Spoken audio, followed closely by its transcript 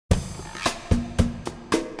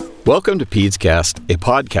Welcome to PedsCast, a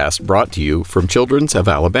podcast brought to you from Children's of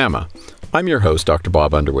Alabama. I'm your host, Dr.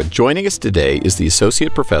 Bob Underwood. Joining us today is the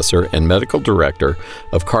Associate Professor and Medical Director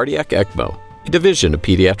of Cardiac ECMO, a division of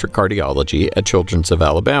pediatric cardiology at Children's of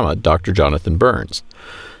Alabama, Dr. Jonathan Burns.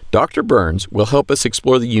 Dr. Burns will help us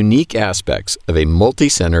explore the unique aspects of a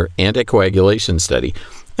multicenter anticoagulation study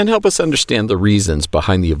and help us understand the reasons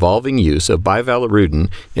behind the evolving use of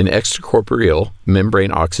bivalirudin in extracorporeal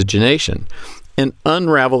membrane oxygenation and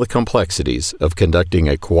unravel the complexities of conducting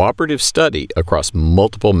a cooperative study across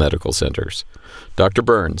multiple medical centers. Dr.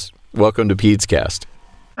 Burns, welcome to PedsCast.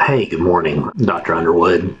 Hey, good morning, Dr.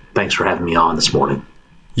 Underwood. Thanks for having me on this morning.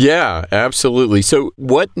 Yeah, absolutely. So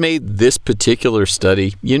what made this particular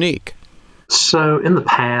study unique? So in the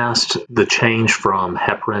past, the change from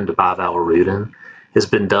heparin to bivalirudin has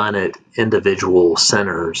been done at individual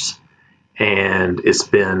centers, and it's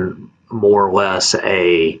been more or less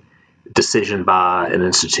a decision by an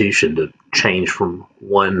institution to change from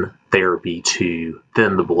one therapy to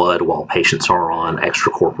thin the blood while patients are on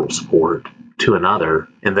extracorporeal support to another,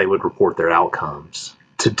 and they would report their outcomes.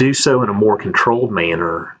 To do so in a more controlled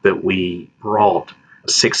manner, that we brought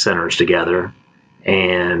 6 centers together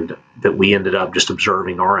and that we ended up just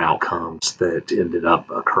observing our outcomes that ended up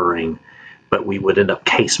occurring, but we would end up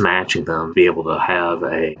case matching them, be able to have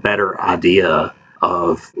a better idea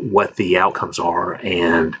of what the outcomes are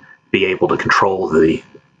and be able to control the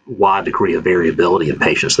wide degree of variability in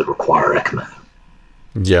patients that require ECMO.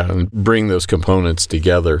 Yeah, and bring those components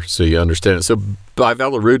together so you understand it. So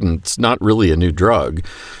bivalirudin, it's not really a new drug.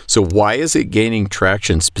 So why is it gaining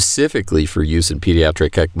traction specifically for use in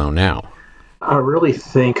pediatric ECMO now? I really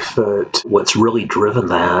think that what's really driven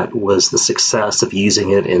that was the success of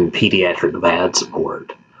using it in pediatric VAD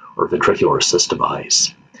support or ventricular assist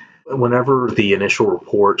device. Whenever the initial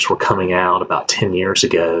reports were coming out about 10 years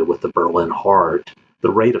ago with the Berlin heart,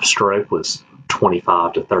 the rate of stroke was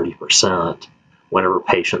 25 to 30% whenever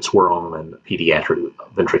patients were on pediatric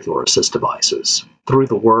ventricular assist devices. Through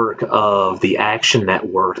the work of the Action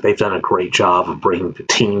Network, they've done a great job of bringing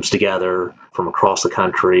teams together from across the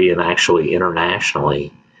country and actually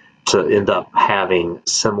internationally to end up having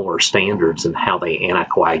similar standards in how they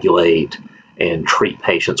anticoagulate and treat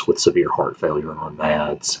patients with severe heart failure on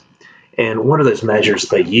VADs. And one of those measures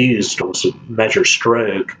they used was to measure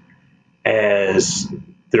stroke, as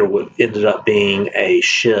there ended up being a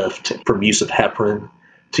shift from use of heparin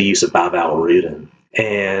to use of bivalirudin.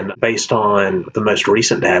 And based on the most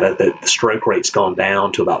recent data, that the stroke rate's gone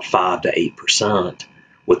down to about 5 to 8%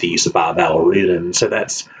 with the use of bivalirudin. So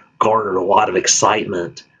that's garnered a lot of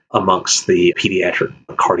excitement amongst the pediatric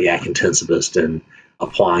cardiac intensivists in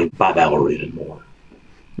applying bivalirudin more.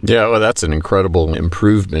 Yeah, well, that's an incredible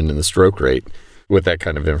improvement in the stroke rate with that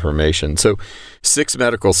kind of information. So 6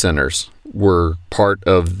 medical centers were part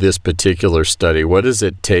of this particular study. What does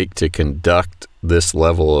it take to conduct this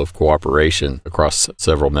level of cooperation across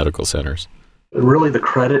several medical centers? Really, the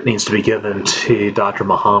credit needs to be given to Dr.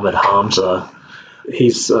 Mohammed Hamza.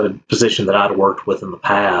 He's a physician that I'd worked with in the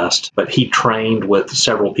past, but he trained with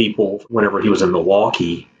several people whenever he was in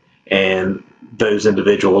Milwaukee, and those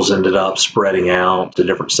individuals ended up spreading out to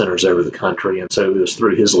different centers over the country. And so it was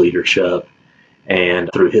through his leadership and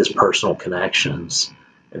through his personal connections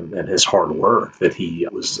and his hard work that he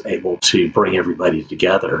was able to bring everybody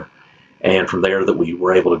together. And from there that we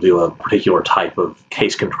were able to do a particular type of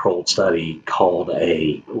case-controlled study called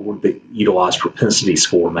that utilized propensity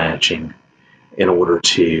score matching in order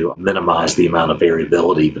to minimize the amount of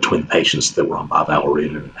variability between the patients that were on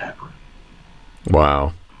bivalirudin and heparin.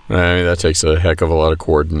 Wow. I mean, that takes a heck of a lot of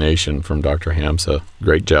coordination from Dr. Hamza.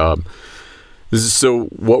 Great job. So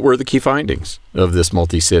what were the key findings of this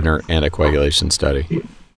multi-center anticoagulation study?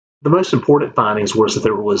 The most important findings was that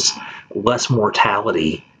there was less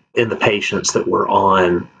mortality in the patients that were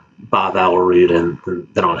on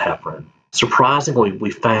bivalirudin than on heparin. Surprisingly,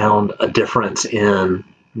 we found a difference in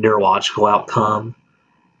neurological outcome,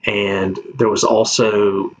 and there was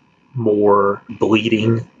also more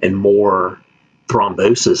bleeding and more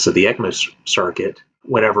thrombosis of the ECMO circuit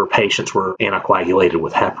whenever patients were anticoagulated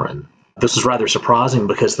with heparin. This was rather surprising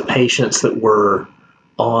because the patients that were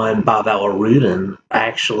on bivalirudin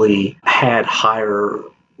actually had higher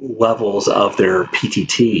levels of their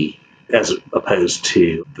PTT as opposed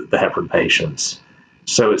to the heparin patients.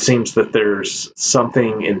 So it seems that there's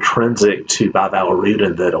something intrinsic to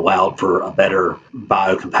bivalirudin that allowed for a better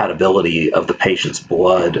biocompatibility of the patient's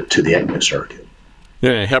blood to the ECMO circuit.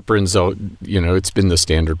 Yeah, heparin's, it's been the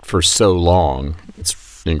standard for so long.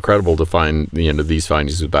 It's incredible to find, these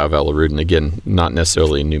findings with bivalirudin. Again, not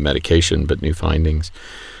necessarily a new medication, but new findings.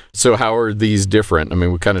 So how are these different? I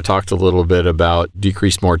mean, we kind of talked a little bit about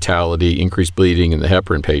decreased mortality, increased bleeding in the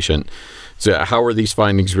heparin patient. So how are these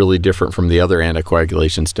findings really different from the other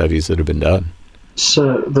anticoagulation studies that have been done?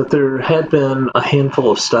 So that there had been a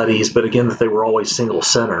handful of studies, but again, that they were always single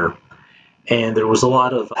center. And there was a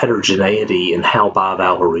lot of heterogeneity in how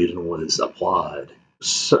bivalvulotan was applied.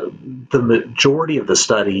 So the majority of the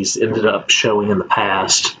studies ended up showing in the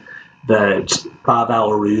past that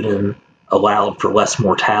bivalvulotan allowed for less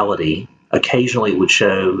mortality. Occasionally it would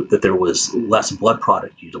show that there was less blood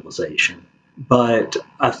product utilization. But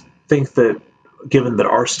I think that given that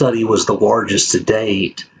our study was the largest to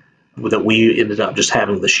date, that we ended up just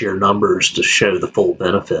having the sheer numbers to show the full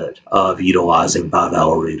benefit of utilizing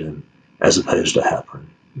bivalvulotan as opposed to heparin.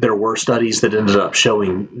 There were studies that ended up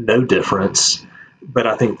showing no difference, but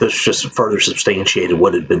I think this just further substantiated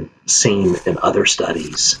what had been seen in other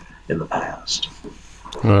studies in the past.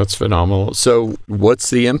 Well, that's phenomenal. So what's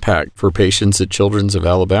the impact for patients at Children's of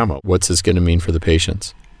Alabama? What's this going to mean for the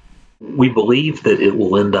patients? We believe that it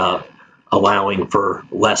will end up allowing for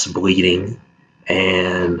less bleeding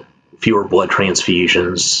and fewer blood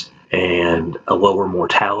transfusions and a lower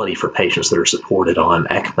mortality for patients that are supported on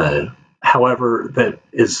ECMO. However, that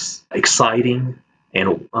is exciting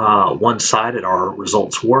and one-sided our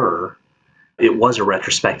results were. It was a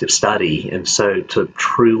retrospective study, and so to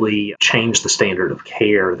truly change the standard of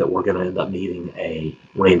care that we're going to end up needing a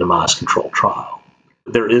randomized controlled trial.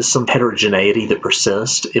 There is some heterogeneity that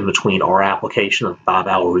persists in between our application of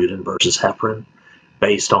bivalvulotan versus heparin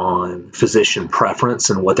based on physician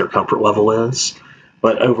preference and what their comfort level is.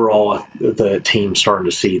 But overall, the team's starting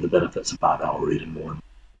to see the benefits of bivalvulotan more.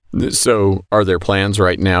 So are there plans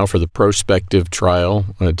right now for the prospective trial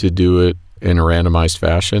to do it in a randomized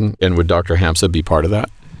fashion? And would Dr. Hamsa be part of that?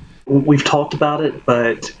 We've talked about it,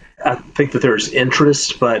 but I think that there's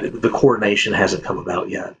interest, but the coordination hasn't come about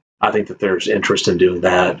yet. I think that there's interest in doing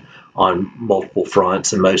that on multiple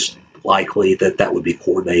fronts, and most likely that would be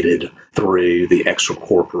coordinated through the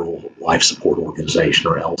Extracorporeal Life Support Organization,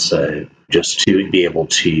 or ELSO, just to be able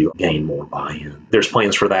to gain more buy-in. There's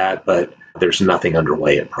plans for that, but there's nothing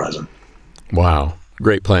underway at present. Wow.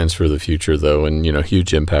 Great plans for the future, though, and,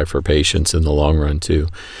 huge impact for patients in the long run, too.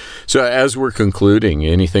 So as we're concluding,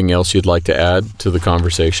 anything else you'd like to add to the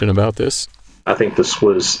conversation about this? I think this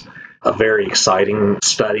was a very exciting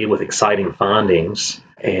study with exciting findings,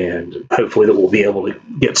 and hopefully that we'll be able to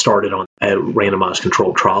get started on a randomized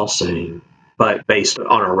controlled trial soon. But based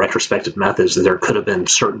on our retrospective methods, there could have been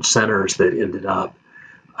certain centers that ended up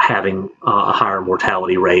having a higher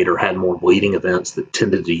mortality rate or had more bleeding events that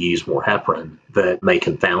tended to use more heparin that may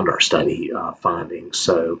confound our study findings.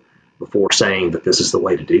 So before saying that this is the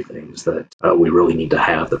way to do things, that we really need to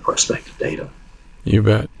have the prospective data. You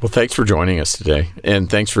bet. Well, thanks for joining us today, and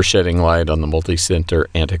thanks for shedding light on the Multicenter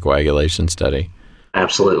anticoagulation study.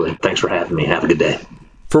 Absolutely. Thanks for having me. Have a good day.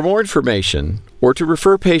 For more information or to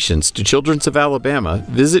refer patients to Children's of Alabama,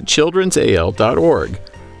 visit childrensal.org.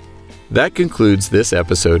 That concludes this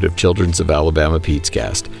episode of Children's of Alabama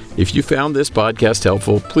PedsCast. If you found this podcast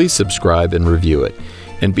helpful, please subscribe and review it.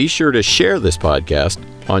 And be sure to share this podcast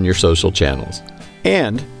on your social channels.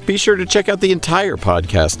 And be sure to check out the entire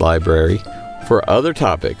podcast library for other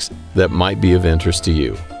topics that might be of interest to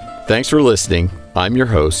you. Thanks for listening. I'm your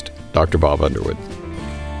host, Dr. Bob Underwood.